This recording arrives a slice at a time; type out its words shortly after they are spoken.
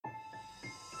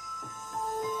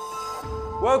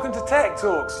Welcome to Tech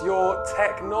Talks, your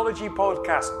technology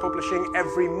podcast, publishing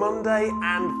every Monday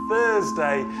and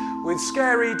Thursday with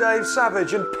scary Dave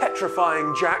Savage and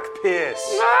petrifying Jack Pierce.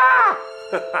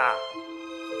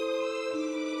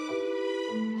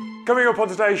 Coming up on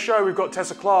today's show, we've got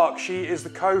Tessa Clark. She is the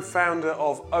co-founder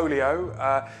of Olio.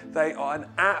 They are an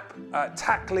app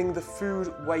tackling the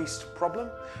food waste problem.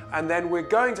 And then we're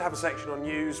going to have a section on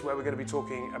news where we're going to be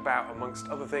talking about, amongst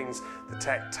other things, the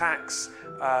tech tax,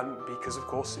 because, of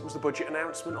course, it was the budget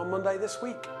announcement on Monday this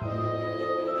week.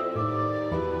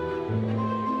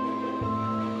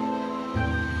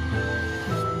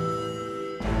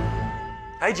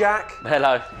 Hey, Jack.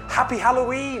 Hello. Happy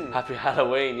Halloween. Happy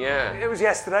Halloween, yeah. It was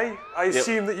yesterday. I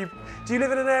assume that you... Do you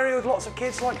live in an area with lots of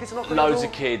kids likely to knock on the door? Loads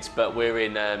of kids, but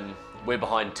we're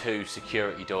behind two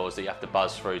security doors that you have to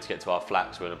buzz through to get to our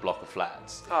flats. We're in a block of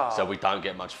flats, so we don't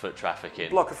get much foot traffic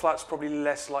in. Block of flats probably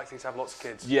less likely to have lots of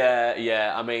kids.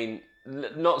 Yeah. I mean,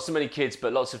 not so many kids,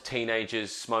 but lots of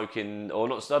teenagers smoking, or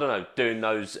not. I don't know, doing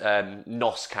those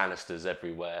NOS canisters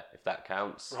everywhere, if that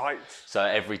counts. Right. So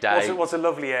every day. What's a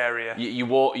lovely area? You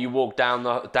walk down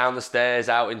the stairs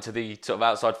out into the sort of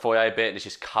outside foyer bit, and it's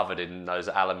just covered in those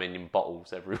aluminium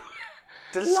bottles everywhere.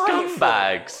 Delightful.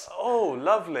 Scumbags. Oh,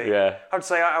 lovely. Yeah. I would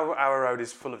say our road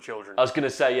is full of children. I was going to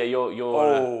say, yeah, you're.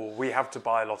 Oh, we have to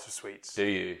buy a lot of sweets. Do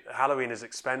you? Halloween is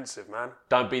expensive, man.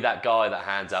 Don't be that guy that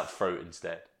hands out fruit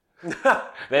instead.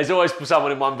 There's always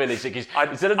someone in one village that gives,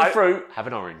 instead of the fruit, have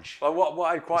an orange. Well, what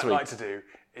I'd quite Sweet. like to do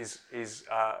is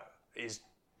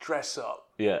dress up.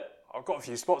 Yeah. I've got a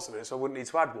few spots of it, so I wouldn't need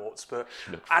to add warts, but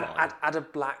Look add a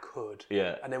black hood.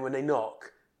 Yeah. And then when they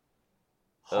knock,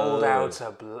 hold out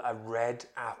a red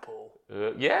apple.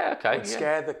 Yeah, okay. And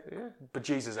scare the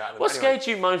bejesus out of them. What Anyway. scared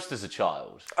you most as a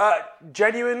child?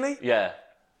 Genuinely, Yeah.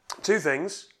 two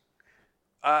things.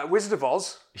 Wizard of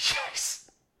Oz. Yes.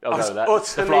 I'll go with that.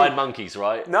 utterly- The flying monkeys,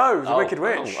 right? No, The Wicked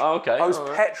Witch. Oh, okay. I was all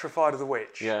right. petrified of the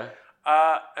witch. Yeah.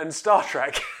 And Star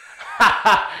Trek.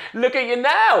 Look at you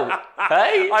now.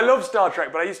 Hey? I love Star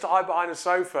Trek, but I used to hide behind a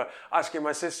sofa asking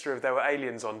my sister if there were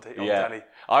aliens on telly.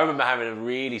 I remember having a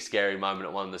really scary moment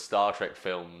at one of the Star Trek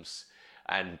films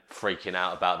and freaking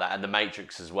out about that. And The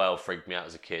Matrix as well freaked me out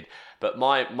as a kid. But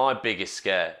my biggest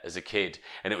scare as a kid,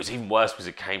 and it was even worse because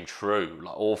it came true,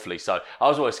 like awfully so, I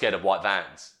was always scared of white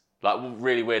vans. Like,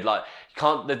 really weird, like,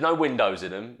 there's no windows in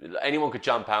them. Anyone could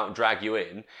jump out and drag you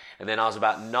in. And then I was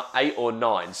about 8 or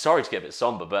 9. Sorry to get a bit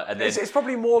somber, but... And then, It's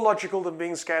probably more logical than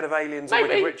being scared of aliens or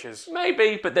wicked witches.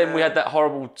 Maybe, but then we had that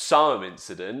horrible Soham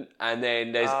incident, and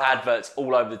then there's adverts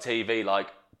all over the TV, like,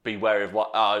 be wary of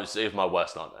what... Oh, it was my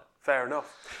worst nightmare. Fair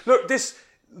enough. Look,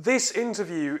 this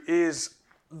interview is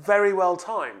very well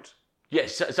timed.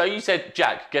 Yes, so you said,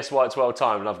 Jack, guess why it's well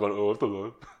timed? And I've gone, oh, I don't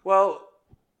know. Well,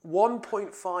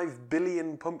 1.5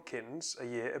 billion pumpkins a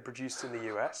year are produced in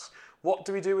the US. What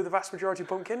do we do with the vast majority of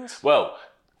pumpkins? Well,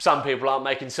 some people aren't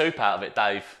making soup out of it,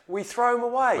 Dave. We throw them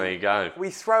away. There you go.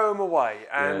 We throw them away.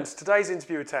 And today's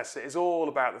interview with Tessa is all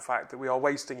about the fact that we are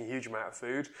wasting a huge amount of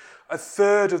food. A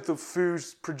third of the food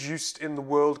produced in the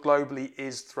world globally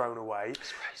is thrown away.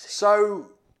 That's crazy. So,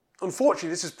 unfortunately,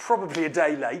 this is probably a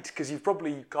day late because you've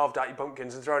probably carved out your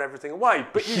pumpkins and thrown everything away.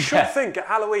 But you should think at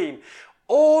Halloween,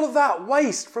 all of that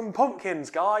waste from pumpkins,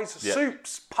 guys. Yeah.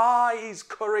 Soups, pies,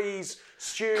 curries,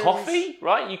 stews. Coffee,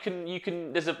 right? You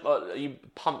can. There's a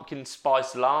pumpkin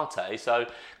spice latte, so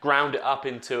ground it up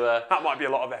into a... That might be a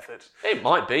lot of effort. It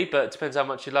might be, but it depends how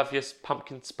much you love your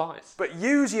pumpkin spice. But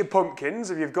use your pumpkins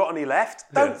if you've got any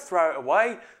left. Don't throw it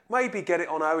away. Maybe get it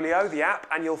on Olio, the app,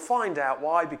 and you'll find out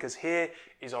why, because here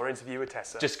is our interview with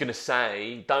Tessa. Just going to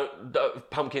say, don't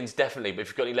pumpkins definitely, but if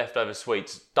you've got any leftover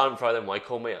sweets, don't throw them away.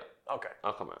 Call me up. Okay.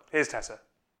 I'll come out. Here's Tessa.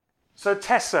 So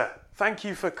Tessa, thank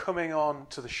you for coming on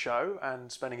to the show and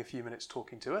spending a few minutes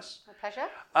talking to us. My pleasure.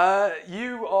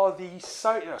 You are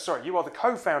the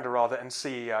co-founder and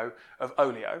CEO of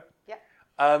Olio. Yeah.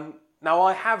 Now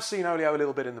I have seen Olio a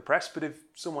little bit in the press, but if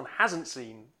someone hasn't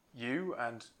seen you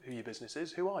and who your business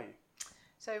is, who are you?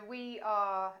 So we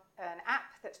are an app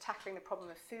that's tackling the problem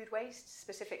of food waste,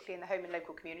 specifically in the home and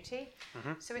local community.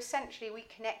 Mm-hmm. So essentially we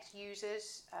connect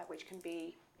users, which can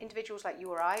be individuals like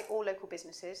you or I, or local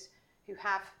businesses who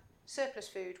have surplus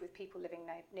food with people living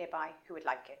nearby who would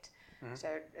like it. Mm-hmm.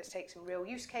 So let's take some real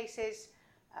use cases.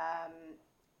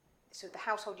 So the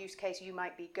household use case, you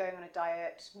might be going on a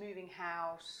diet, moving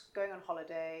house, going on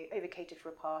holiday, overcated for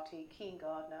a party, keen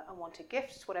gardener, and wanted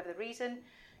gifts, whatever the reason.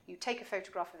 You take a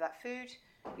photograph of that food,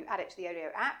 you add it to the Olio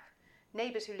app.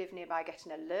 Neighbours who live nearby get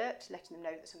an alert letting them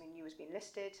know that something new has been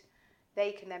listed.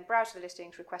 They can then browse the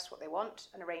listings, request what they want,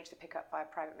 and arrange the pickup via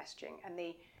private messaging. And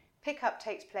the pickup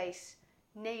takes place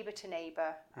neighbour to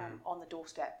neighbour on the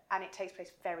doorstep, and it takes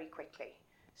place very quickly.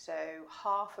 So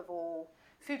half of all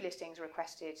food listings are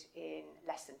requested in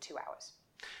less than 2 hours.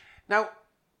 Now,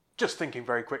 just thinking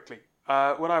very quickly,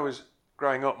 when I was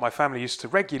growing up, my family used to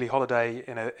regularly holiday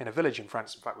in a village in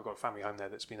France. In fact, we've got a family home there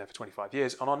that's been there for 25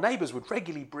 years. And our neighbours would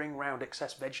regularly bring round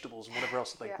excess vegetables and whatever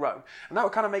else that they'd grown. And that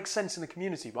would kind of make sense in the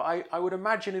community. But I would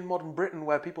imagine in modern Britain,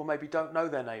 where people maybe don't know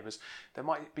their neighbours, there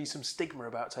might be some stigma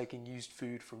about taking used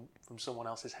food from someone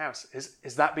else's house.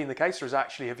 Has that been the case? Or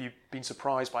have you been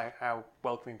surprised by how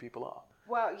welcoming people are?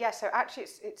 Well, yeah, so actually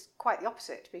it's quite the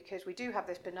opposite, because we do have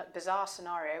this bizarre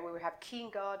scenario where we have keen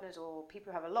gardeners or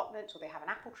people who have allotments or they have an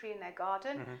apple tree in their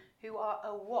garden who are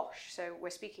awash. So we're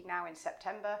speaking now in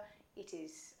September. It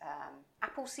is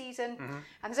apple season, and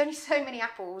there's only so many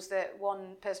apples that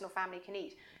one person or family can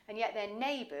eat. And yet their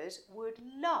neighbours would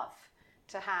love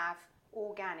to have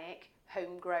organic,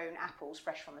 homegrown apples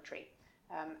fresh from the tree.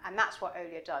 And that's what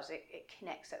Olio does. It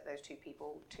connects those two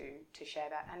people to share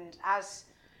that. And as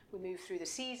we move through the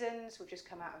seasons. We've just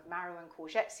come out of marrow and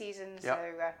courgette season, so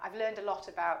I've learned a lot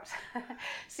about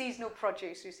seasonal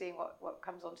produce through seeing what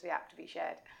comes onto the app to be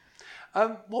shared.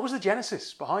 What was the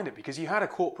genesis behind it? Because you had a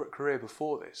corporate career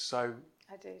before this, so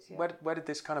I did. Yeah. Where did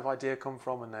this kind of idea come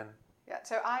from, and then? Yeah,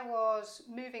 so I was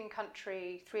moving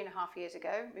country 3.5 years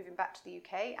ago, moving back to the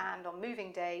UK, and on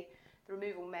moving day, the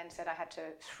removal men said I had to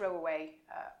throw away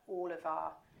all of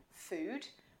our food.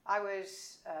 I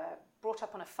was brought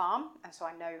up on a farm, and so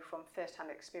I know from first-hand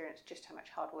experience just how much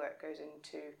hard work goes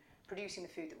into producing the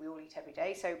food that we all eat every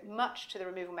day. So much to the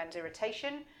removal men's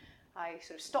irritation, I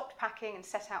sort of stopped packing and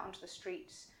set out onto the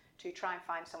streets to try and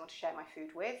find someone to share my food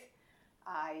with.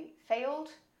 I failed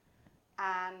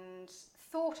and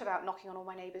thought about knocking on all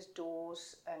my neighbours'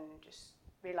 doors, and just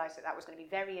realised that was going to be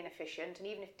very inefficient, and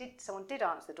even if someone did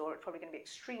answer the door, it's probably going to be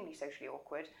extremely socially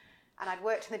awkward. And I'd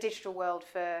worked in the digital world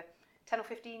for 10 or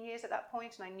 15 years at that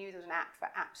point, and I knew there was an app for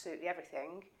absolutely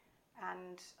everything,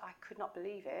 and I could not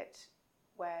believe it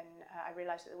when I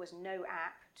realised that there was no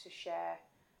app to share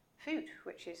food,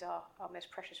 which is our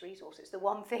most precious resource. It's the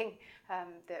one thing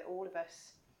that all of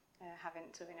us have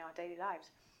in our daily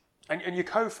lives. And your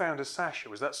co-founder, Sasha,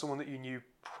 was that someone that you knew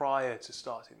prior to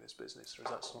starting this business, or is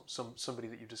that somebody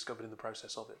that you've discovered in the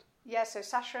process of it? Yeah, so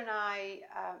Sasha and I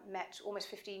met almost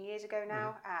 15 years ago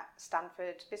now at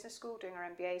Stanford Business School doing our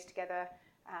MBAs together,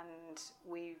 and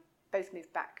we both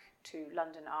moved back to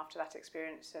London after that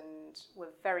experience, and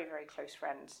we're very, very close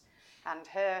friends. And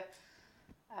her,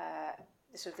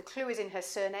 the clue is in her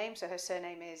surname, so her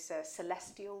surname is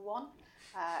Celestial One.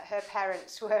 Her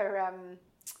parents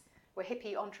were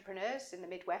hippie entrepreneurs in the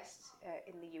Midwest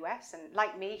in the US, and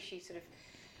like me, she sort of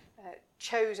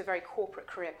chose a very corporate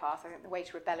career path. I think the way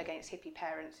to rebel against hippie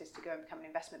parents is to go and become an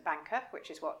investment banker,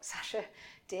 which is what Sasha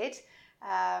did.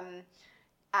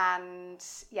 And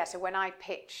yeah, so when I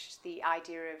pitched the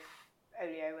idea of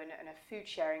Olio and a food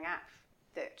sharing app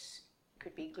that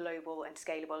could be global and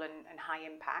scalable and high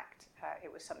impact,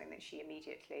 it was something that she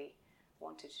immediately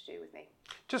wanted to do with me.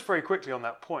 Just very quickly on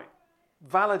that point,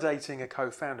 validating a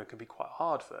co-founder can be quite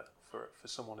hard for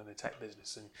someone in the tech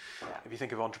business, and if you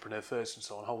think of Entrepreneur First and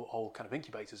so on, whole kind of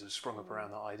incubators have sprung up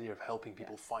around that idea of helping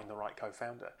people find the right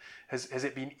co-founder. Has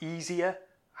it been easier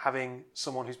having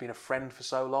someone who's been a friend for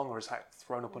so long, or has that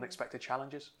thrown up unexpected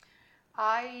challenges?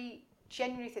 I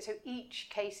genuinely think so. Each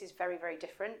case is very, very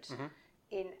different.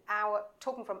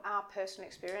 Talking from our personal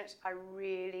experience, I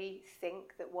really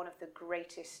think that one of the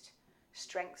greatest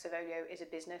strengths of Olio as a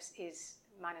business is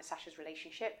mine and Sasha's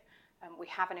relationship. We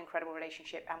have an incredible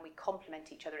relationship, and we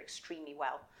complement each other extremely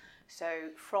well. So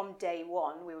from day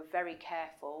one, we were very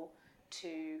careful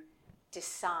to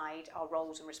decide our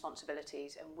roles and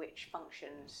responsibilities and which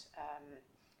functions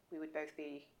we would both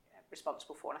be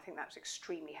responsible for, and I think that was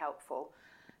extremely helpful.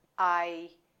 I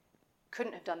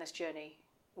couldn't have done this journey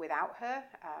without her,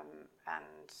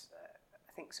 and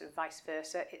I think sort of vice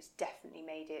versa. It's definitely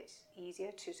made it easier.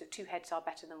 Two heads are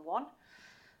better than one.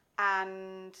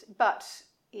 But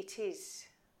it is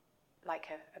like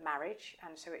a marriage,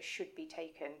 and so it should be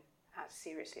taken as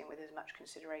seriously and with as much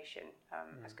consideration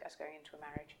as going into a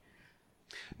marriage.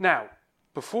 Now,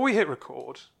 before we hit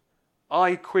record,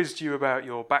 I quizzed you about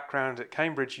your background at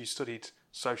Cambridge. You studied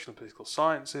social and political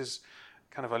sciences.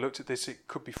 I looked at this, it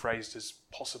could be phrased as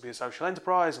possibly a social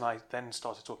enterprise, and I then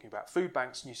started talking about food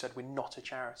banks, and you said we're not a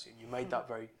charity, and you made that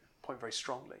point very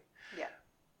strongly. Yeah.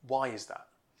 Why is that?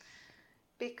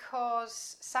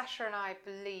 Because Sasha and I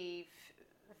believe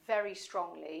very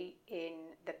strongly in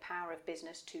the power of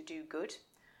business to do good.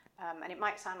 And it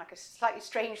might sound like a slightly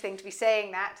strange thing to be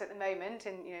saying that at the moment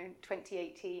in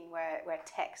 2018 where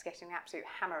tech's getting an absolute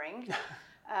hammering.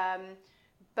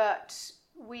 But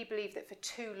we believe that for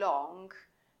too long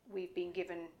we've been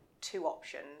given two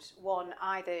options. One,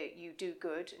 either you do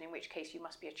good, and in which case you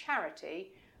must be a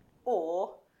charity,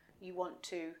 or you want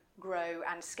to grow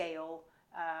and scale,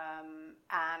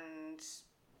 and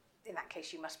in that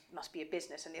case you must be a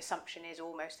business. And the assumption is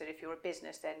almost that if you're a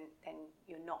business, then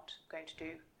you're not going to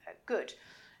do good.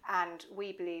 And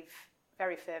we believe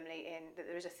very firmly in that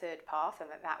there is a third path, and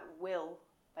that will,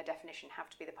 by definition, have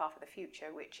to be the path of the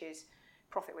future, which is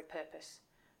profit with purpose.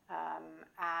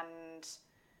 And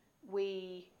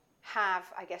we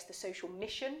have, I guess, the social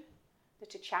mission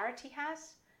that a charity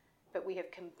has, but we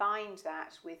have combined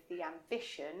that with the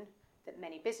ambition that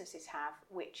many businesses have,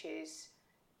 which is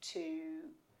to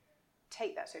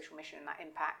take that social mission and that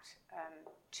impact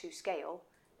to scale,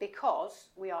 because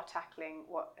we are tackling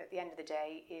what, at the end of the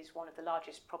day, is one of the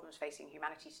largest problems facing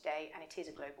humanity today, and it is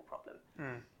a global problem.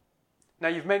 Now,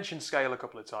 you've mentioned scale a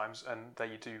couple of times, and that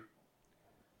you do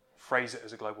phrase it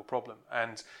as a global problem.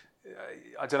 And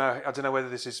I don't know whether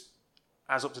this is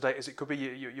as up to date as it could be.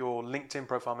 Your LinkedIn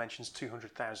profile mentions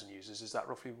 200,000 users. Is that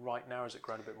roughly right now, or has it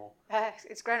grown a bit more?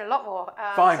 It's grown a lot more.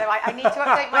 Fine. So I need to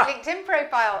update my LinkedIn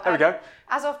profile. There we go.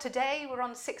 As of today, we're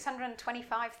on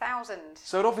 625,000.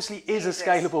 So it obviously is users. a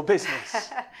scalable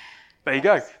business. There you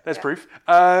go. There's proof.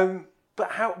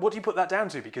 But what do you put that down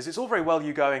to? Because it's all very well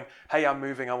you going, hey, I'm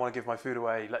moving, I want to give my food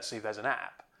away, let's see if there's an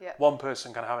app. Yeah. One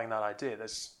person kind of having that idea.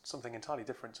 There's something entirely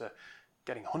different to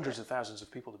getting hundreds of thousands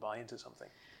of people to buy into something.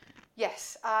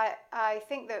 Yes, I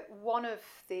think that one of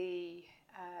the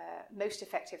most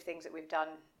effective things that we've done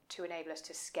to enable us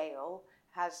to scale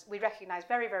we recognised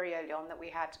very, very early on that we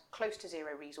had close to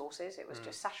zero resources. It was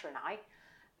just Sasha and I,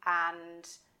 and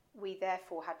we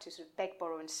therefore had to sort of beg,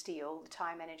 borrow and steal the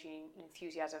time, energy and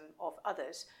enthusiasm of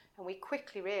others. And we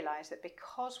quickly realised that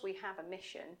because we have a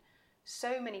mission,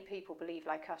 so many people believe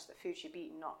like us that food should be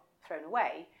eaten, not thrown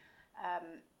away,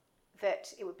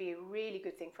 that it would be a really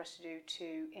good thing for us to do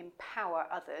to empower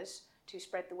others to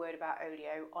spread the word about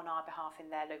Olio on our behalf in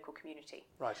their local community.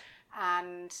 Right.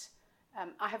 And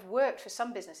I have worked for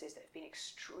some businesses that have been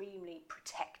extremely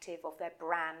protective of their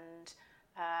brand,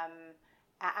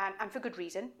 and for good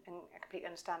reason, and I completely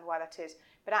understand why that is.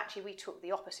 But actually we took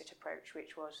the opposite approach,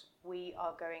 which was we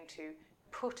are going to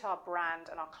put our brand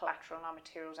and our collateral and our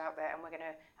materials out there,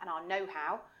 and our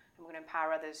know-how, and we're going to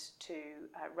empower others to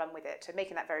run with it. So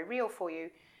making that very real for you,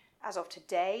 as of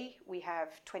today, we have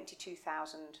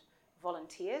 22,000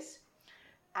 volunteers,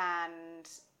 and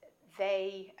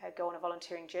they go on a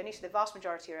volunteering journey. So the vast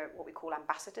majority are what we call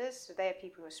ambassadors. So they are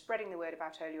people who are spreading the word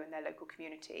about Olio in their local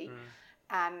community.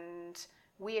 And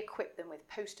we equip them with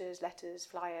posters, letters,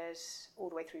 flyers, all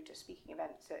the way through to speaking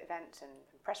events and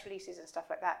press releases and stuff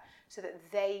like that, so that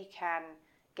they can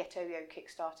get Olio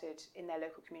kick-started in their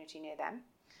local community near them.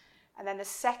 And then the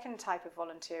second type of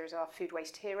volunteers are food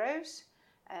waste heroes,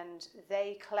 and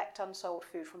they collect unsold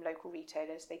food from local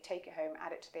retailers. They take it home,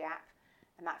 add it to the app,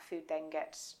 and that food then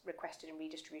gets requested and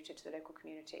redistributed to the local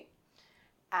community.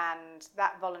 And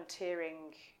that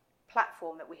volunteering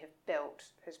platform that we have built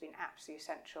has been absolutely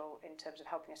essential in terms of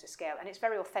helping us to scale, and it's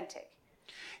very authentic.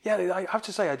 Yeah, I have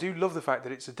to say, I do love the fact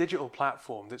that it's a digital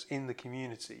platform that's in the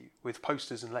community with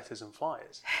posters and letters and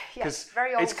flyers. Yes,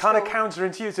 very old it's kind of school.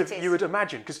 counterintuitive, you would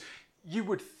imagine, because you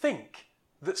would think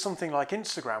that something like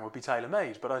Instagram would be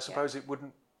tailor-made, but I suppose it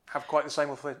wouldn't have quite the same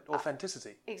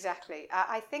authenticity. Exactly.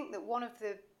 I think that one of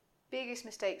the biggest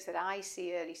mistakes that I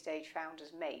see early stage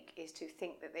founders make is to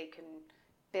think that they can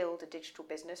build a digital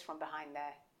business from behind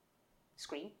their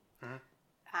screen.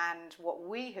 And what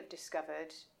we have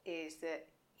discovered is that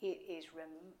it is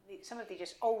some of the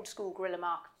just old school guerrilla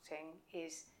marketing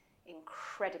is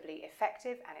incredibly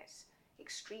effective, and it's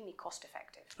extremely cost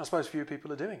effective. I suppose fewer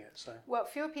people are doing it. So well,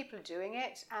 fewer people are doing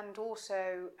it, and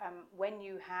also when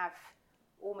you have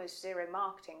almost zero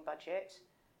marketing budget,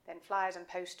 then flyers and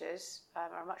posters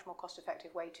are a much more cost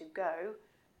effective way to go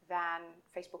than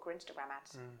Facebook or Instagram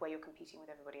ads, where you're competing with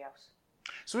everybody else.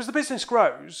 So as the business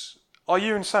grows, are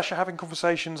you and Sasha having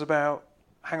conversations about,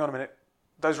 hang on a minute,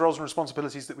 those roles and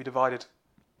responsibilities that we divided,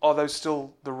 are those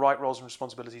still the right roles and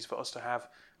responsibilities for us to have?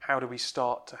 How do we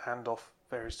start to hand off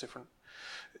various different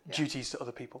duties to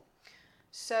other people?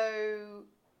 So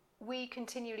we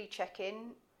continually check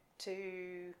in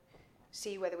to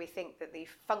see whether we think that the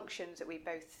functions that we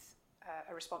both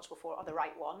are responsible for are the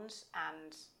right ones,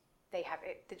 and they have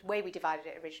it. The way we divided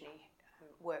it originally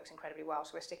works incredibly well,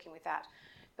 so we're sticking with that.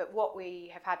 But what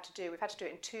we've had to do it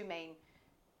in two main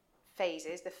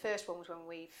phases. The first one was when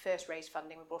we first raised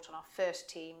funding. We brought on our first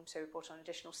team, so we brought on an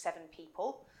additional 7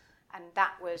 people, and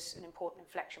that was an important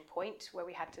inflection point where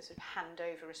we had to sort of hand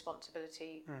over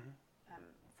responsibility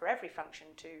for every function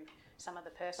to some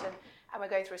other person. And we're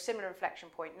going through a similar inflection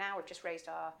point now. We've just raised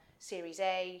our Series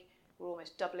A. We're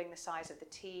almost doubling the size of the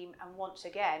team. And once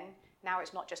again, now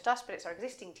it's not just us, but it's our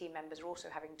existing team members are also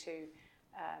having to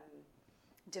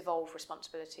devolve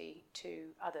responsibility to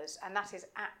others. And that is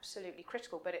absolutely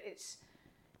critical, but it's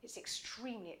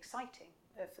extremely exciting.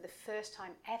 For the first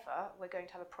time ever, we're going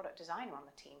to have a product designer on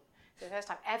the team. For the first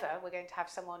time ever, we're going to have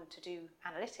someone to do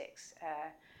analytics,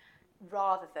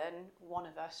 rather than one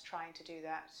of us trying to do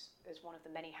that as one of the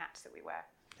many hats that we wear.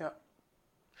 Yeah.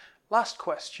 Last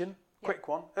question, quick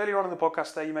one. Earlier on in the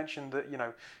podcast there, you mentioned that,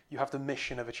 you have the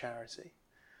mission of a charity.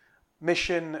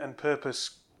 Mission and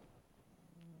purpose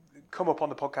come up on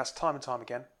the podcast time and time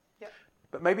again. Yep.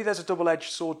 But maybe there's a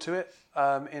double-edged sword to it,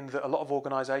 in that a lot of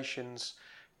organisations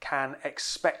can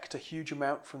expect a huge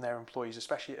amount from their employees,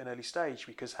 especially at an early stage,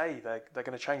 because hey, they're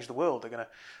going to change the world. They're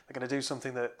going to do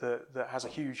something that has a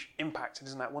huge impact, and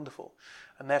isn't that wonderful?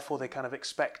 And therefore, they kind of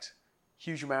expect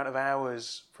huge amount of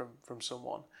hours from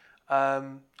someone.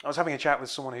 I was having a chat with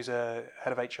someone who's a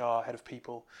head of HR, head of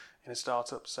people in a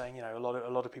startup, saying a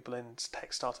lot of people in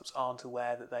tech startups aren't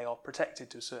aware that they are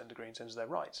protected to a certain degree in terms of their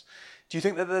rights. Do you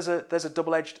think that there's a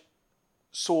double-edged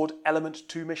sword element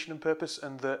to mission and purpose,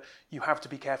 and that you have to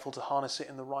be careful to harness it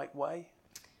in the right way?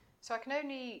 So I can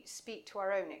only speak to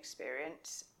our own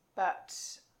experience, but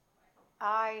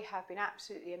I have been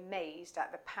absolutely amazed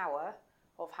at the power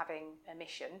of having a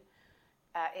mission.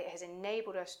 It has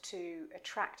enabled us to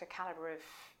attract a calibre of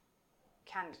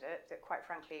candidate that, quite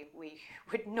frankly, we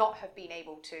would not have been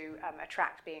able to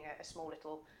attract being a small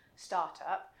little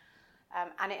startup.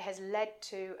 And it has led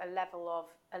to a level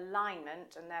of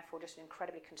alignment and therefore just an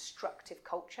incredibly constructive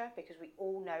culture, because we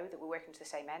all know that we're working to the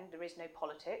same end. There is no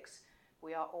politics.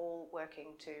 We are all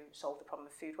working to solve the problem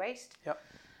of food waste. Yep.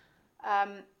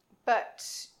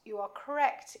 But you are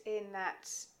correct in that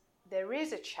there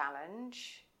is a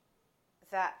challenge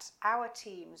that our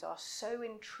teams are so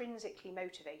intrinsically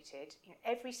motivated.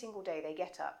 Every single day they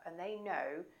get up and they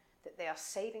know that they are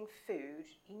saving food,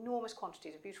 enormous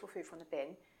quantities of beautiful food from the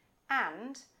bin,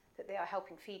 and that they are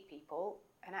helping feed people,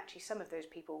 and actually some of those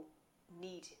people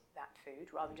need that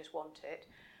food rather than just want it.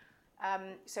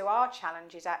 So our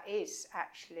challenge is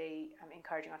actually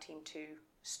encouraging our team to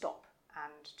stop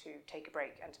and to take a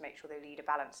break and to make sure they lead a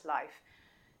balanced life.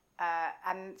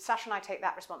 And Sasha and I take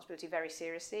that responsibility very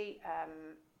seriously,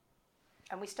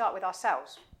 and we start with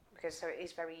ourselves, because so it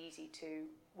is very easy to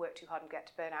work too hard and get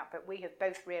to burnout, but we have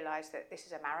both realised that this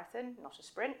is a marathon, not a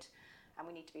sprint, and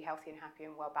we need to be healthy and happy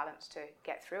and well balanced to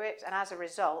get through it. And as a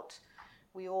result,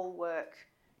 we all work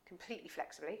completely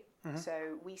flexibly. Mm-hmm.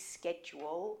 So we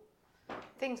schedule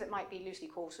things that might be loosely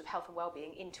called sort of health and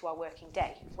well-being into our working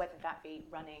day, whether that be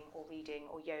running or reading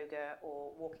or yoga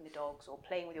or walking the dogs or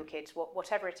playing with your kids,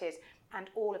 whatever it is. And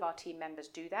all of our team members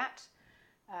do that.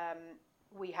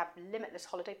 We have limitless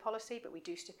holiday policy, but we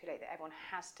do stipulate that everyone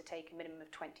has to take a minimum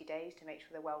of 20 days to make sure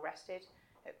they're well rested.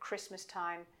 At Christmas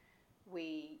time,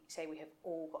 we say we have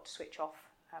all got to switch off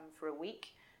for a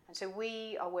week. And so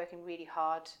we are working really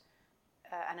hard,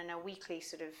 and in our weekly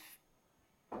sort of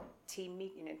team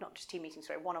meeting, not just team meetings,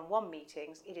 one-on-one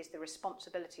meetings, it is the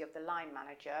responsibility of the line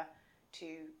manager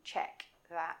to check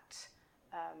that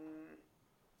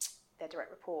their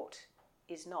direct report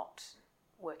is not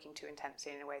working too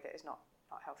intensely in a way that is not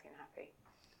healthy and happy.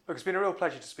 Look, it's been a real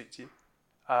pleasure to speak to you.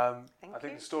 I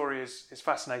think the story is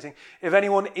fascinating. If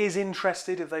anyone is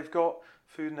interested, if they've got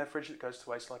food in their fridge that goes to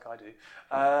waste like I do,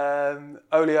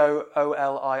 Olio,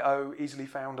 OLIO, easily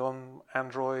found on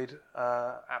Android,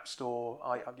 App Store,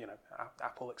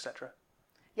 Apple, etc.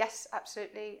 Yes,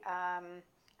 absolutely.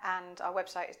 And our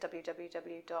website is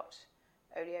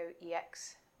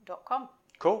www.olioex.com.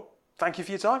 Cool. Thank you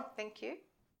for your time. Thank you.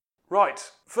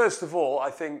 Right. First of all, I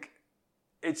think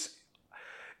it's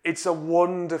a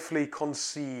wonderfully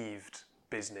conceived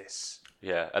business.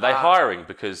 Yeah. Are they hiring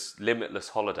because limitless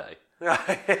holiday? But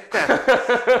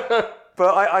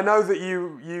I know that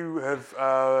you have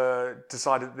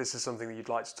decided that this is something that you'd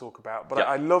like to talk about. But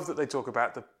I love that they talk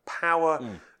about the power,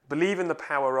 believe in the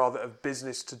power rather of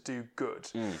business to do good.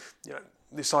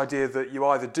 This idea that you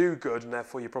either do good and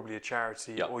therefore you're probably a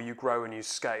charity, or you grow and you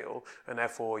scale and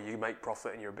therefore you make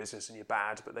profit and you're a business and you're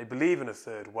bad. But they believe in a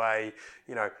third way,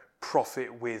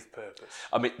 profit with purpose.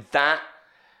 I mean, that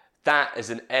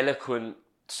is an eloquent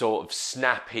sort of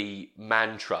snappy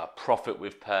mantra, profit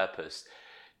with purpose.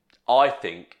 I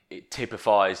think it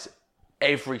typifies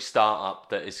every startup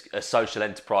that is a social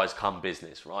enterprise come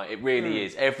business, right? It really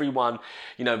is. Everyone,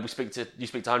 you speak to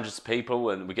hundreds of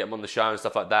people and we get them on the show and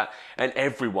stuff like that. And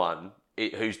everyone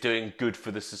who's doing good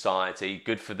for the society,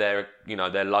 good for their,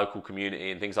 their local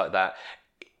community and things like that,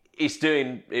 it's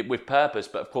doing it with purpose,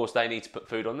 but of course they need to put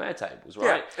food on their tables,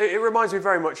 right? Yeah, it reminds me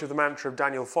very much of the mantra of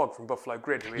Daniel Fogg from Buffalo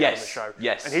Grid, who we had on the show.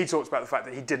 Yes. And he talks about the fact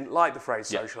that he didn't like the phrase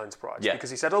social enterprise because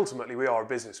he said ultimately we are a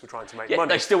business, we're trying to make money.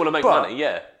 They still want to make money,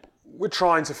 yeah. We're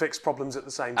trying to fix problems at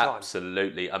the same time.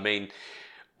 Absolutely. I mean,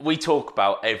 we talk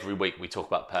about every week. We talk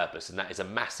about purpose, and that is a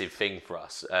massive thing for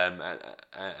us and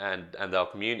our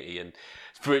community. And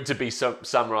for it to be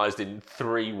summarised in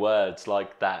 3 words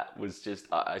like that was just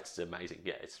it's amazing.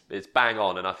 Yeah, it's bang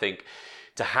on. And I think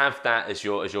to have that as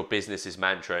your business's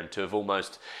mantra, and to have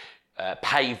almost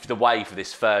paved the way for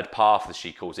this third path, as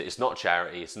she calls it. It's not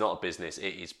charity. It's not a business.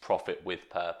 It is profit with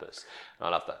purpose. And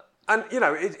I love that. And, you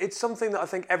know, it's something that I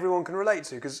think everyone can relate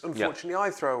to, because unfortunately I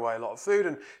throw away a lot of food.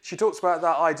 And she talks about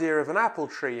that idea of an apple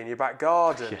tree in your back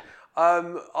garden.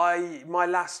 My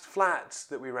last flat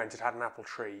that we rented had an apple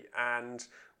tree, and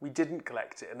we didn't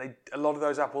collect it. And a lot of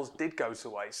those apples did go to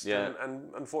waste. Yeah. And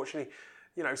unfortunately,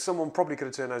 you know, someone probably could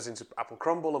have turned those into apple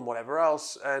crumble and whatever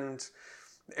else. And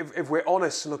if we're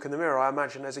honest and look in the mirror, I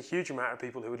imagine there's a huge amount of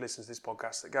people who would listen to this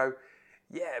podcast that go,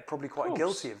 yeah, probably quite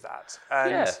guilty of that.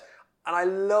 And I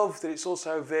love that it's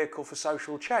also a vehicle for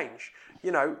social change.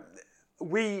 You know,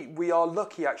 we are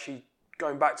lucky, actually,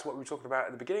 going back to what we were talking about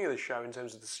at the beginning of the show in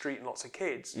terms of the street and lots of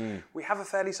kids. We have a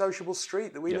fairly sociable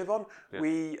street that we live on.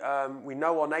 We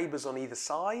know our neighbours on either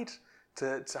side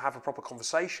to have a proper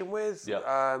conversation with,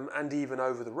 and even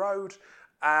over the road.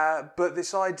 But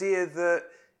this idea that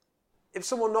if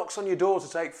someone knocks on your door to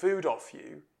take food off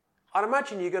you, I'd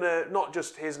imagine you're going to not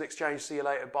just, here's an exchange, see you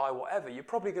later, buy whatever. You're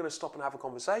probably going to stop and have a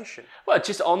conversation. Well,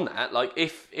 just on that, like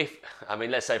if I mean,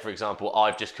 let's say, for example,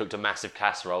 I've just cooked a massive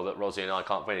casserole that Rosie and I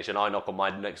can't finish, and I knock on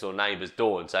my next door neighbour's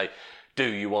door and say, do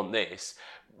you want this?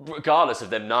 Regardless of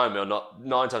them knowing me or not,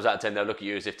 9 times out of 10, they'll look at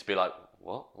you as if to be like,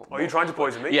 what? Are you trying to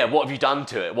poison me? Yeah, what have you done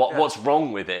to it? What's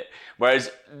wrong with it?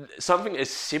 Whereas something as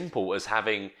simple as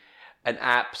having an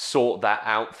app sort that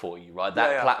out for you, right?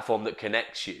 That platform that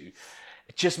connects you.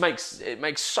 It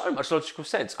makes so much logical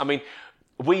sense. I mean,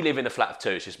 we live in a flat of 2.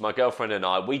 It's just my girlfriend and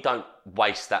I. We don't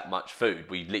waste that much food.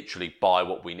 We literally buy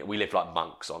what we need. We live like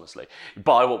monks, honestly.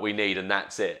 Buy what we need and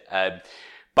that's it.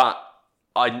 But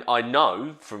I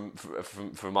know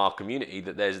from our community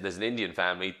that there's an Indian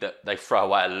family that they throw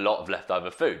away a lot of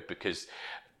leftover food, because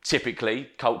typically,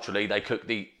 culturally, they cook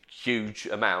the huge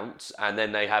amounts and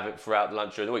then they have it throughout the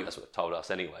lunch during the week. That's what they told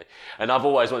us anyway. And I've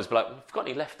always wanted to be like, if you've got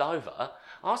any left over,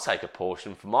 I'll take a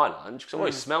portion for my lunch because it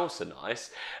always smells so nice.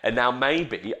 And now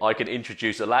maybe I can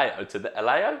introduce Oleo to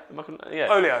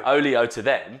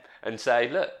them and say,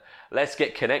 look, let's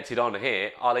get connected on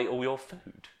here. I'll eat all your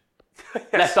food.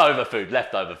 Leftover food.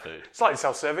 Slightly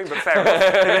self-serving, but fair enough.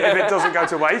 if it doesn't go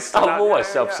to waste. I'm always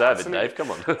self-serving, Dave. Come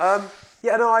on.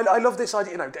 I love this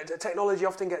idea. You know, technology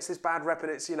often gets this bad rep,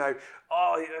 and it's, you know,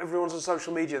 everyone's on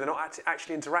social media. They're not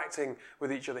actually interacting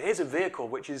with each other. Here's a vehicle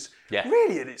which is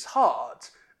really at its heart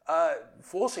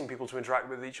forcing people to interact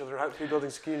with each other and hopefully building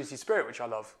a community spirit, which I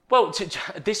love. Well,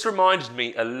 this reminded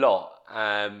me a lot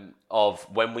of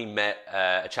when we met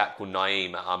a chap called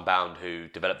Naeem at Unbound, who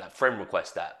developed that friend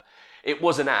request app. It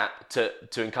was an app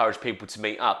to encourage people to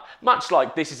meet up, much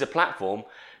like this is a platform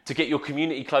to get your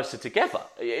community closer together.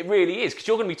 It really is, because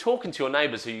you're going to be talking to your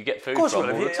neighbours who you get food from all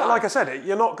the time. Like I said,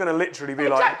 you're not going to literally be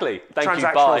exactly. Like, thank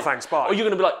you, bye. Thanks, bye. Or you're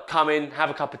going to be like, come in, have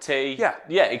a cup of tea.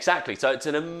 Yeah, exactly. So it's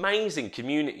an amazing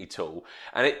community tool,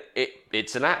 and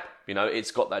it's an app. You know,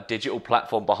 it's got that digital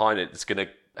platform behind it that's going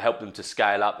to help them to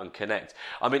scale up and connect.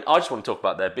 I mean, I just want to talk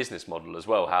about their business model as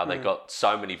well, how they got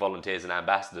so many volunteers and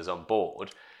ambassadors on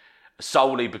board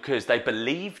solely because they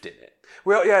believed in it.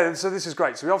 Well, yeah, so this is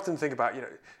great. So we often think about, you know,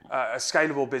 a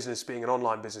scalable business being an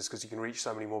online business because you can reach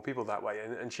so many more people that way.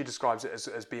 And she describes it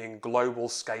as being global,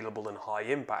 scalable and high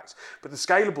impact. But the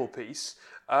scalable piece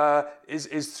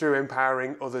is through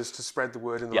empowering others to spread the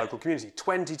word in the local community.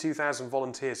 22,000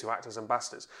 volunteers who act as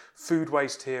ambassadors, food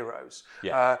waste heroes.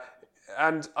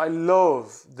 And I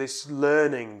love this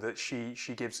learning that she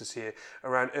gives us here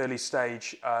around early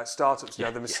stage startups. You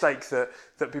know, the mistake that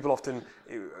people often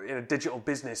in a digital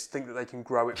business think that they can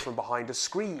grow it from behind a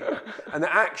screen, and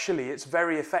that actually it's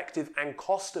very effective and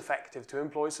cost effective to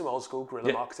employ some old school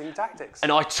guerrilla marketing tactics.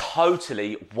 And I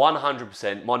totally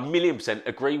 100%, 1,000,000%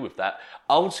 agree with that.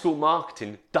 Old school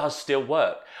marketing does still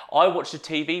work. I watched a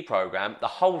TV program, the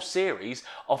whole series,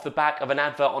 off the back of an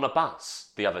advert on a bus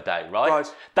the other day, right?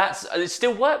 It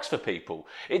still works for people.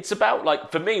 It's about,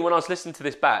 like, for me, when I was listening to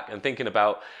this back and thinking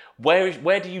about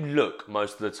where do you look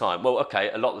most of the time? Well, okay,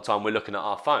 a lot of the time we're looking at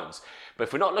our phones. But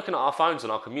if we're not looking at our phones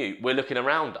on our commute, we're looking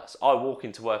around us. I walk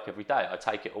into work every day. I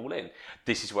take it all in.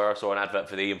 This is where I saw an advert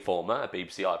for The Informer, a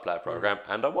BBC iPlayer programme,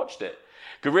 and I watched it.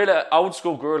 Old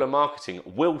school guerrilla marketing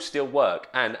will still work.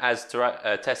 And as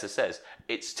Tessa says,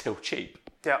 it's still cheap.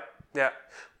 Yeah.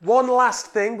 One last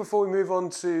thing before we move on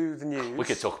to the news. We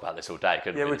could talk about this all day,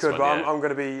 couldn't we? Yeah, we could, but I'm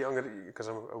going to because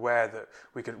I'm aware that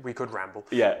we could ramble.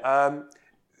 Yeah.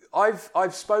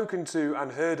 I've spoken to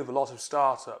and heard of a lot of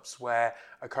startups where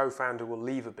a co-founder will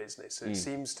leave a business, and it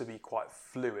seems to be quite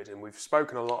fluid. And we've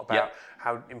spoken a lot about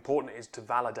how important it is to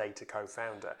validate a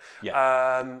co-founder.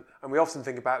 Yeah. And we often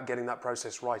think about getting that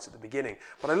process right at the beginning.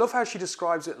 But I love how she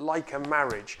describes it like a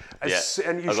marriage, and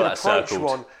you should approach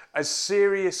one as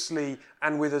seriously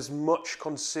and with as much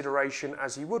consideration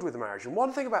as you would with a marriage. And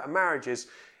one thing about a marriage is,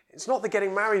 it's not the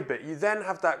getting married bit. You then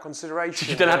have that consideration.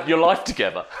 You don't have your life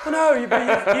together. No,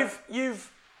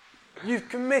 you've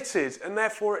committed, and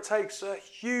therefore it takes a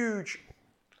huge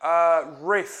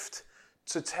rift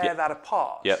to tear that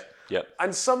apart. Yep.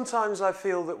 And sometimes I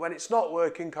feel that when it's not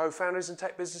working, co-founders in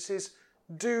tech businesses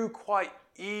do quite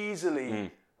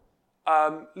easily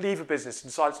leave a business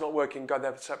and decide it's not working, go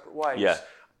their separate ways. Yeah.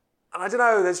 And I don't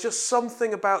know, there's just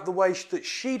something about the way that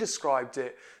she described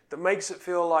it that makes it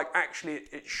feel like actually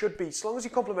it should be, as long as you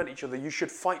complement each other, you should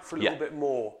fight for a little bit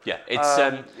more. Yeah,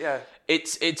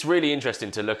 it's really interesting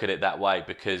to look at it that way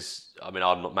because, I mean,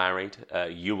 I'm not married,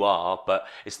 you are, but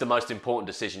it's the most important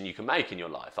decision you can make in your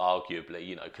life,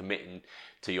 arguably, committing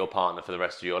to your partner for the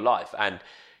rest of your life. And,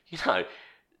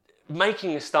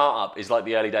 making a startup is like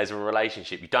the early days of a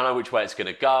relationship. You don't know which way it's going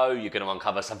to go. You're going to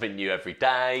uncover something new every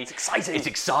day. It's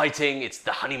exciting. It's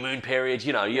the honeymoon period.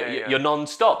 You're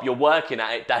non-stop. You're working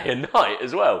at it day and night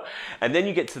as well. And then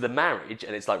you get to the marriage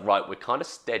and it's like, right, we're kind of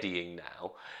steadying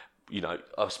now.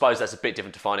 I suppose that's a bit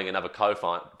different to finding another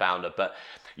co-founder, but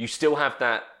you still have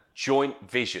that joint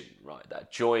vision, right?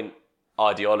 That joint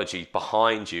ideology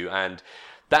behind you, and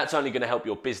that's only going to help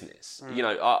your business.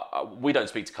 We don't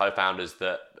speak to co-founders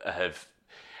that have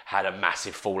had a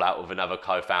massive fallout with another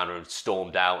co-founder and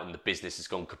stormed out and the business has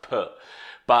gone kaput.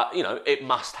 But, it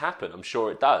must happen. I'm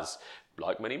sure it does.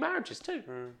 Like many marriages too.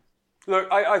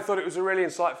 Look, I thought it was a really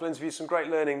insightful interview, some great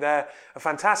learning there. A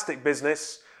fantastic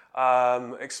business,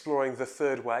 exploring the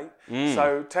third way.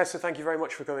 So, Tessa, thank you very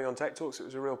much for coming on Tech Talks. It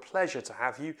was a real pleasure to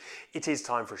have you. It is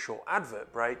time for a short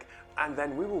advert break, and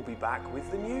then we will be back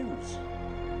with the news.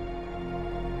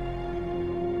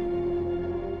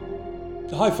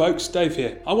 Hi folks, Dave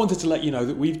here. I wanted to let you know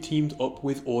that we've teamed up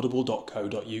with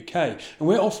audible.co.uk and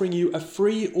we're offering you a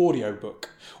free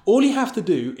audiobook. All you have to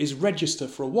do is register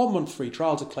for a 1-month free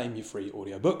trial to claim your free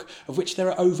audiobook, of which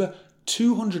there are over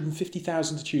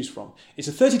 250,000 to choose from. It's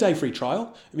a 30-day free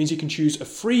trial. It means you can choose a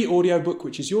free audiobook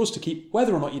which is yours to keep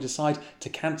whether or not you decide to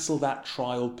cancel that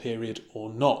trial period or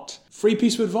not. Free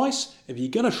piece of advice, if you're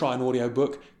going to try an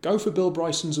audiobook, go for Bill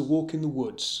Bryson's A Walk in the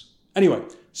Woods. Anyway,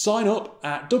 sign up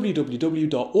at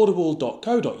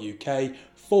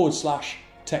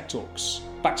www.audible.co.uk/Tech Talks.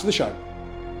 Back to the show.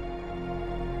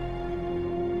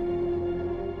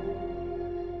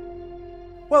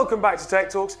 Welcome back to Tech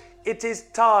Talks. It is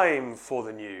time for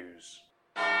the news.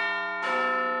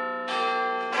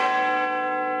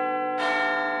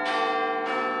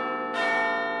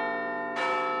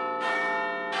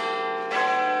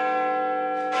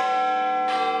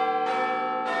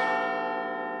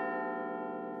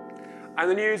 And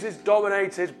the news is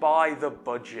dominated by the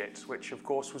budget, which of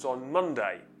course was on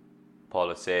Monday.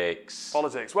 Politics.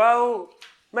 Well,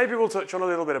 maybe we'll touch on a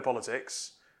little bit of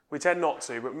politics. We tend not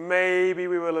to, but maybe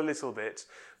we will a little bit.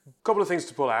 A couple of things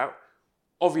to pull out.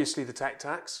 Obviously the tech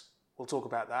tax. We'll talk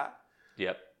about that.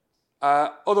 Yep.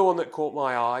 Other one that caught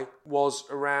my eye was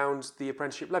around the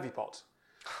apprenticeship levy pot.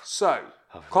 So,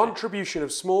 contribution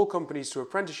of small companies to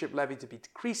apprenticeship levy to be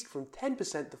decreased from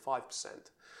 10% to 5%.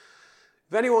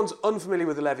 If anyone's unfamiliar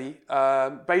with the levy,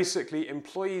 basically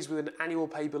employees with an annual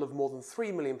pay bill of more than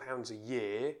 £3 million a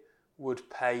year would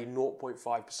pay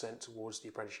 0.5% towards the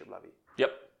apprenticeship levy.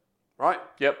 Yep. Right?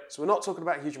 Yep. So we're not talking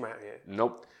about a huge amount here.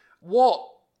 Nope. What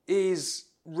is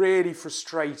really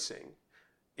frustrating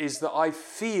is that I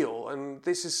feel, and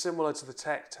this is similar to the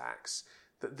tech tax,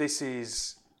 that this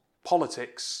is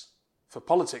politics for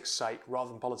politics' sake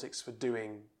rather than politics for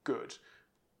doing good.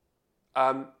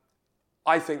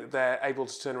 I think that they're able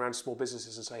to turn around small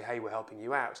businesses and say, hey, we're helping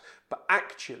you out. But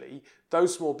actually,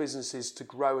 those small businesses to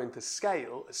grow and to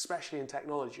scale, especially in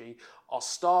technology, are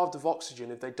starved of oxygen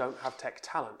if they don't have tech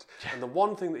talent. Yeah. And the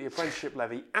one thing that the apprenticeship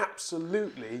levy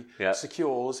absolutely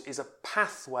secures is a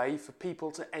pathway for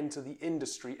people to enter the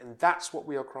industry. And that's what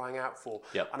we are crying out for.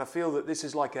 Yep. And I feel that this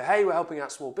is like a, hey, we're helping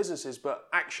out small businesses, but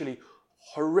actually,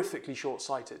 horrifically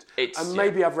short-sighted. It's- And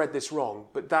maybe I've read this wrong,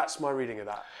 but that's my reading of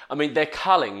that. I mean, they're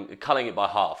culling it by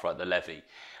half, right? The levy,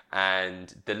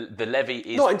 and the levy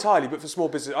is Not entirely, but for small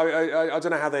business, I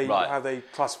don't know how they Right. how they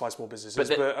classify small businesses,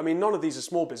 but I mean, none of these are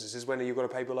small businesses when you've got to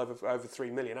pay people over 3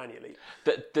 million annually.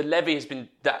 the levy has been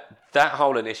that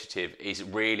whole initiative is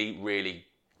really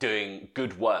doing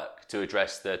good work to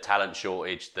address the talent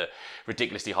shortage, the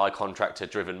ridiculously high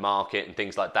contractor-driven market, and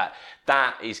things like that.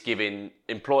 That is giving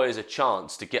employers a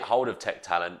chance to get hold of tech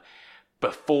talent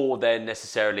before they're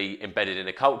necessarily embedded in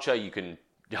a culture. You can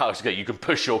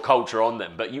push your culture on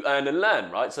them, but you earn and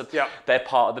learn, right? So Yeah. they're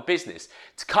part of the business.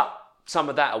 To cut some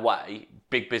of that away,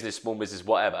 big business, small business,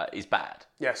 whatever, is bad.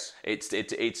 Yes.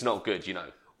 It's not good, you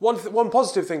know. One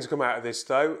positive thing to come out of this,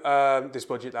 though, this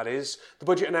budget that is, the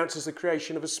budget announces the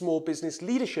creation of a small business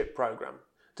leadership programme.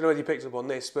 Don't know whether you picked up on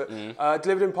this, but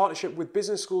delivered in partnership with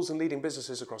business schools and leading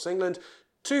businesses across England.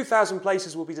 2,000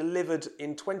 places will be delivered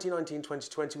in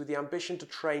 2019-2020 with the ambition to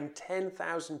train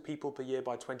 10,000 people per year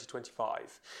by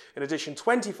 2025. In addition,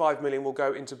 25 million will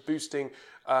go into boosting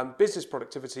business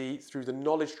productivity through the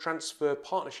Knowledge Transfer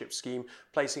Partnership Scheme,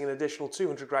 placing an additional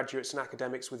 200 graduates and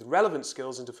academics with relevant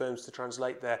skills into firms to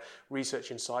translate their research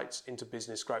insights into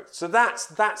business growth. So that's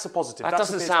a positive. That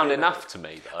doesn't sound enough to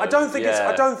me, though. I don't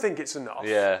think it's enough.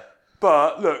 Yeah.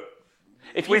 But look,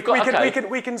 If we you've got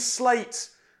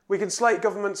can slate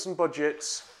governments and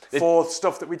budgets for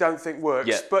stuff that we don't think works.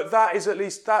 Yeah. But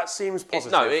that seems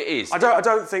positive. No, it is. I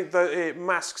don't think that it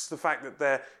masks the fact that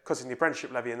they're cutting the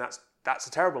apprenticeship levy, and that's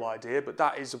a terrible idea. But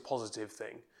that is a positive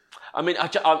thing. I mean,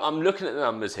 I'm looking at the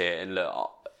numbers here, and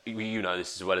look, you know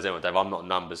this as well as anyone, Dave. I'm not a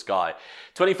numbers guy.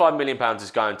 £25 million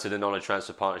is going to the Knowledge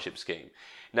Transfer Partnership Scheme.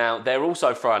 Now, they're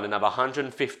also throwing another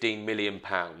 £115 million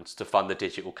to fund the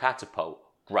Digital Catapult.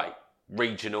 Great.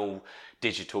 Regional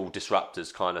digital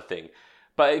disruptors kind of thing.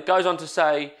 But it goes on to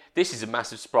say, this is a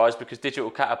massive surprise because Digital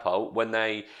Catapult, when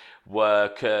they were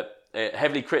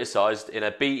heavily criticised in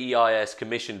a BEIS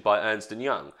commissioned by Ernst &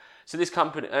 Young. So this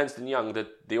company, Ernst & Young,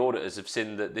 the auditors have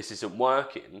seen that this isn't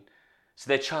working. So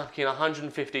they're chucking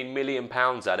 £115 million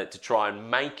at it to try and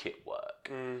make it work.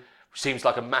 Which seems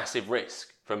like a massive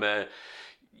risk from an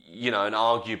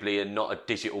arguably not a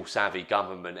digital savvy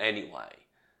government anyway.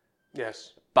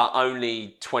 Yes. But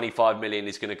only 25 million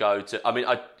is going to go to. I mean,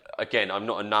 I'm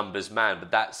not a numbers man,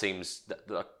 but that seems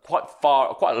quite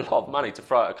a lot of money to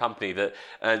throw at a company that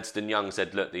Ernst & Young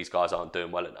said, look, these guys aren't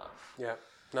doing well enough. Yeah.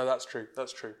 No, that's true.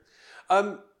 That's true.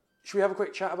 Should we have a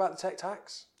quick chat about the tech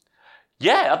tax?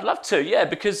 Yeah, I'd love to. Yeah,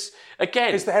 because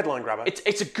again, It's the headline grabber.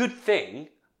 It's a good thing,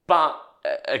 but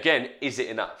again, is it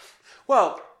enough?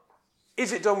 Well,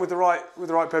 is it done with the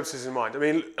right purposes in mind? I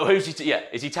mean,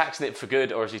 Is he taxing it for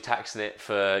good, or is he taxing it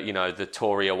for the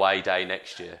Tory away day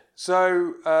next year?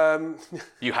 so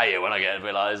You hate it when I get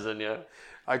realised, don't you?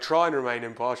 I try and remain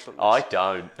impartial. I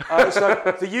don't.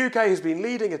 So the UK has been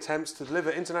leading attempts to deliver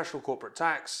international corporate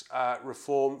tax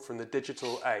reform from the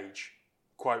digital age.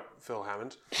 Quote Phil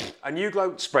Hammond. A new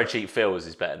global... Spreadsheet Phil, as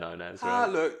he's better known as. Right?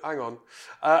 Look, hang on.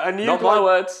 Not my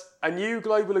words. A new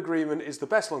global agreement is the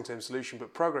best long-term solution,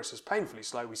 but progress is painfully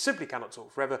slow. We simply cannot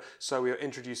talk forever, so we are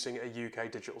introducing a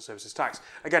UK digital services tax.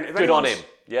 Again, Good on him.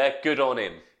 Yeah, good on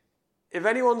him. If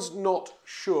anyone's not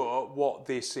sure what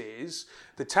this is,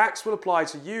 the tax will apply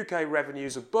to UK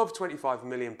revenues above 25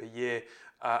 million per year,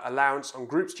 allowance on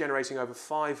groups generating over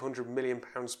 £500 million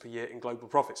per year in global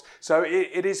profits. So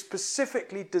it is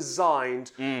specifically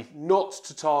designed not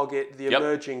to target the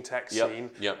emerging tech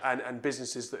scene and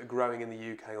businesses that are growing in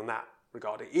the UK on that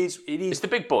regard. It's the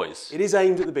big boys. It is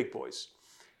aimed at the big boys.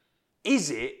 Is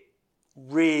it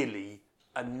really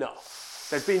enough?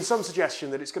 There's been some suggestion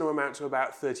that it's going to amount to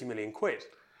about 30 million quid.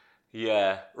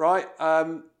 Yeah. Right?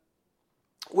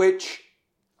 Which...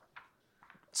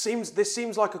 This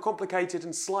seems like a complicated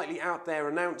and slightly out there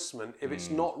announcement if it's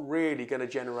not really going to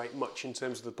generate much in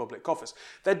terms of the public coffers.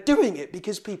 They're doing it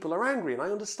because people are angry, and I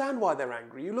understand why they're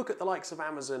angry. You look at the likes of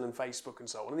Amazon and Facebook and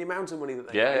so on, and the amount of money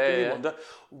that they make, and you wonder,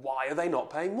 why are they not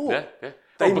paying more? Yeah.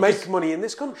 They make money in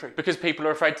this country. Because people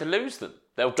are afraid to lose them.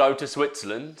 They'll go to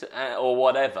Switzerland or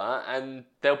whatever, and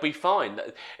they'll be fine.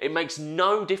 It makes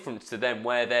no difference to them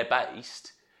where they're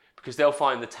based, because they'll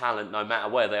find the talent no matter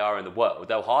where they are in the world.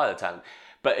 They'll hire the talent.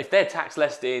 But if they're taxed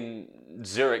less in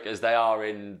Zurich as they are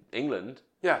in England,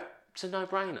 it's a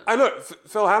no-brainer. And look,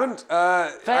 Phil Hammond...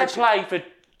 Fair play for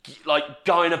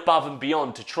going above and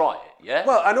beyond to try it, yeah?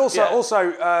 Well, and also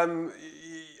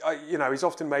he's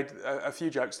often made a few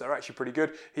jokes that are actually pretty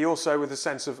good. He also, with a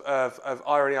sense of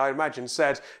irony, I imagine,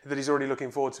 said that he's already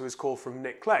looking forward to his call from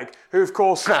Nick Clegg, who, of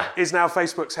course, is now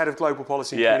Facebook's head of global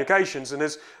policy and communications,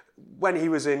 and when he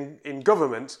was in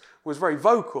government, was very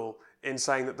vocal in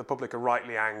saying that the public are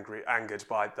rightly angered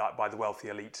by the wealthy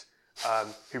elite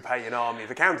who pay an army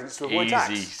of accountants to avoid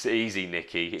tax. Easy,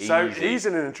 Nicky. So easy. he's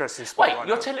in an interesting spot right now. Wait,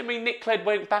 you're telling me Nick Clegg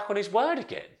went back on his word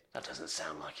again? That doesn't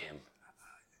sound like him.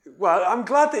 Well, I'm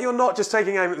glad that you're not just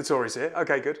taking aim at the Tories here.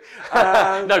 Okay, good.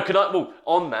 No, can I? Well,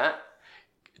 on that,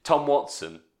 Tom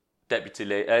Watson, deputy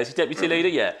leader. Is he deputy leader?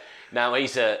 Yeah. Now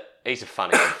he's a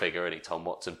funny figure, isn't he, Tom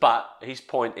Watson? But his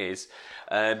point is,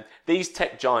 these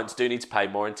tech giants do need to pay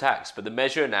more in tax, but the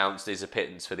measure announced is a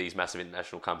pittance for these massive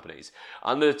international companies.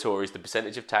 Under the Tories, the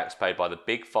percentage of tax paid by the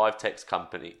big five tech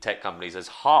companies has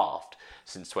halved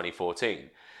since 2014.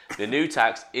 The new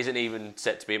tax isn't even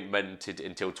set to be implemented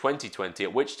until 2020,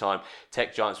 at which time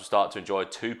tech giants will start to enjoy a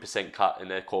 2% cut in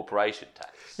their corporation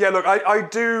tax. Yeah, look, I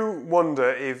do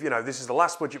wonder if, this is the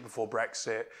last budget before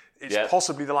Brexit. It's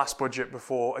possibly the last budget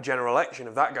before a general election,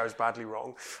 if that goes badly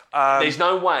wrong. There's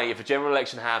no way, if a general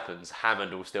election happens,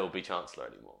 Hammond will still be Chancellor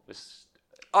anymore.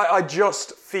 I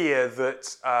just fear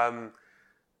that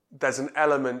there's an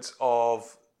element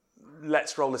of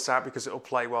let's roll this out because it'll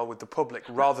play well with the public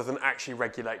rather than actually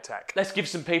regulate tech. Let's give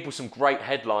some people some great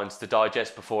headlines to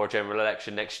digest before a general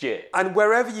election next year. And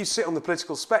wherever you sit on the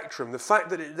political spectrum, the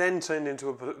fact that it then turned into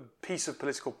a piece of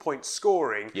political point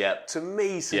scoring, to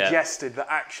me suggested that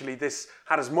actually this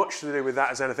had as much to do with that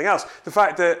as anything else. The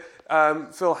fact that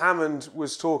Phil Hammond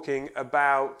was talking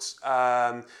about,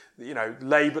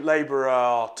 Labour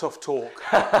are tough talk.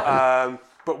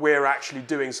 But we're actually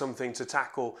doing something to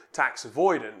tackle tax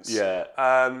avoidance.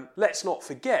 Let's not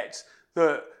forget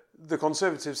that the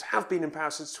Conservatives have been in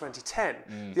power since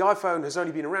 2010. The iPhone has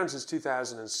only been around since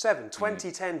 2007.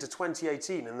 2010 to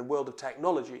 2018 in the world of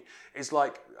technology is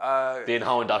like... the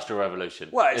whole industrial revolution.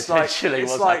 Well, it's essentially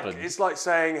what's happened. It's like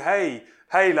saying, hey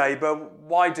Labour,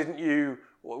 why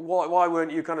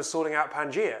weren't you kind of sorting out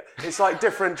Pangaea? It's like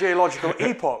different geological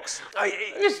epochs.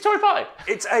 It's Tory party.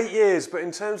 It's 8 years, but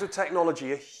in terms of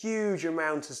technology, a huge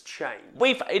amount has changed.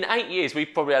 In 8 years,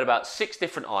 we've probably had about 6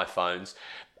 different iPhones,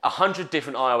 100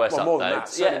 different iOS updates. More than that,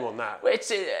 certainly more than that.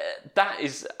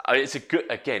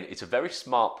 It's a very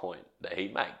smart point that he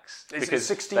makes. It's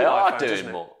 16 they iPhones, are doing isn't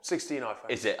it? more. 16 iPhones.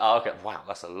 Is it? Oh, okay. Wow,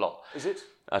 that's a lot. Is it?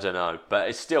 I don't know, but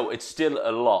it's still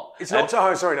a lot. It's not.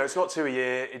 It's not 2 a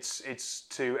year. It's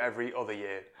 2 every other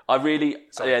year.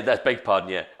 That's beg pardon.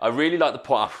 Yeah, I really like the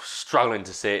point. I'm struggling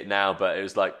to see it now, but it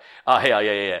was like,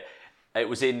 yeah. It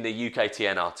was in the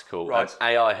UKTN article. Right.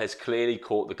 AI has clearly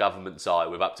caught the government's eye,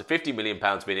 with up to £50 million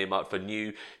being earmarked for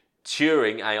new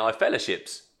Turing AI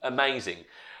fellowships. Amazing.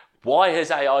 Why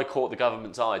has AI caught the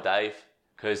government's eye, Dave?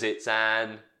 Because it's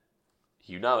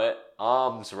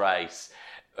arms race.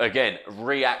 Again,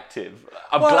 reactive.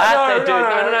 I'm glad they're doing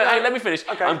it. No. Hey, let me finish.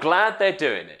 Okay. I'm glad they're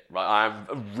doing it. Right, I'm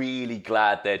really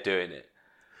glad they're doing it.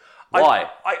 Why?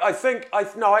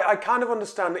 I kind of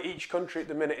understand that each country at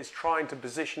the minute is trying to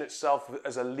position itself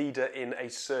as a leader in a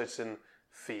certain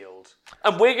field.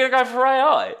 And we're going to go for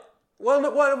AI? Well,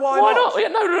 why not? Yeah,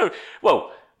 no.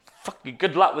 Well, fucking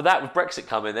good luck with that, with Brexit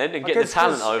coming then and getting the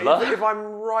talent over. If I'm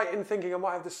right in thinking, I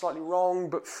might have this slightly wrong,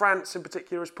 but France in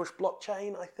particular has pushed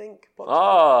blockchain, I think.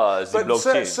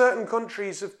 Certain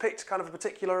countries have picked kind of a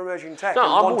particular emerging tech and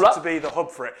wanted to be the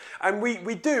hub for it. And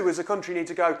we do, as a country, need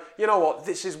to go, you know what,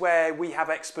 this is where we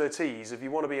have expertise if you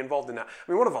want to be involved in that.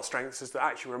 I mean, one of our strengths is that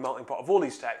actually we're a melting pot of all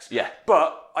these techs. Yeah.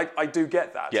 But I do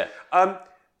get that. Yeah.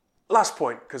 Last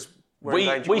point, because... We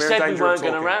said we weren't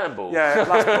going to ramble. Yeah,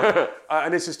 last point.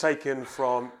 And this is taken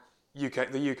from the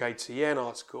UKTN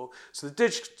article. So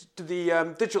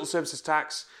the digital services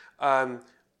tax,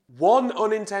 one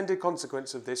unintended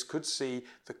consequence of this could see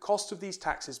the cost of these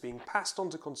taxes being passed on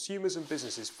to consumers and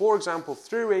businesses, for example,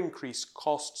 through increased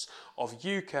costs of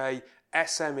UK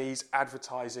SMEs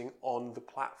advertising on the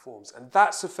platforms. And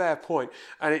that's a fair point.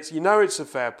 And it's a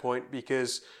fair point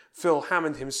because Phil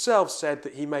Hammond himself said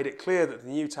that he made it clear that the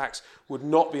new tax would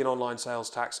not be an online sales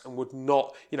tax and would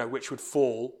not, which would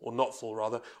fall, or not fall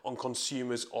rather, on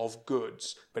consumers of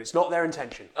goods. But it's not their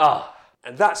intention.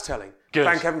 And that's telling. Good.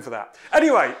 Thank heaven for that.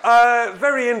 Anyway,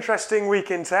 very interesting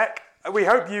week in tech. We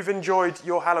hope you've enjoyed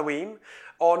your Halloween.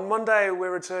 On Monday,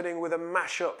 we're returning with a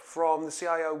mashup from the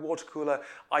CIO Water Cooler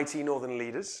IT Northern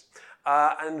Leaders.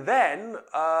 And then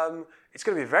it's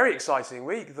going to be a very exciting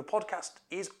week. The podcast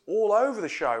is all over the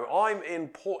show. I'm in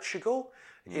Portugal,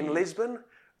 in Lisbon.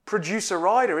 Producer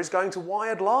Ryder is going to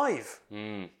Wired Live.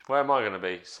 Where am I going to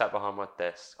be? Sat behind my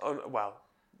desk. Well,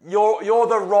 you're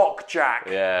the rock, Jack.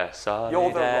 Yeah, solid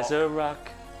You're the as rock. a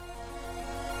rock.